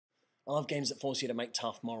I love games that force you to make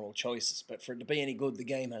tough moral choices, but for it to be any good, the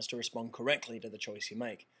game has to respond correctly to the choice you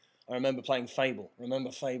make. I remember playing Fable.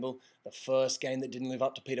 Remember Fable? The first game that didn't live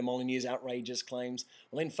up to Peter Molyneux's outrageous claims?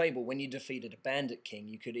 Well, in Fable, when you defeated a bandit king,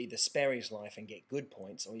 you could either spare his life and get good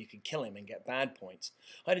points, or you could kill him and get bad points.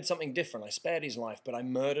 I did something different. I spared his life, but I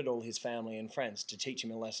murdered all his family and friends to teach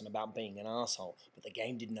him a lesson about being an asshole. But the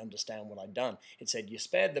game didn't understand what I'd done. It said, you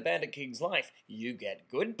spared the bandit king's life, you get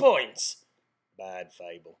good points. Bad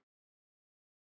Fable.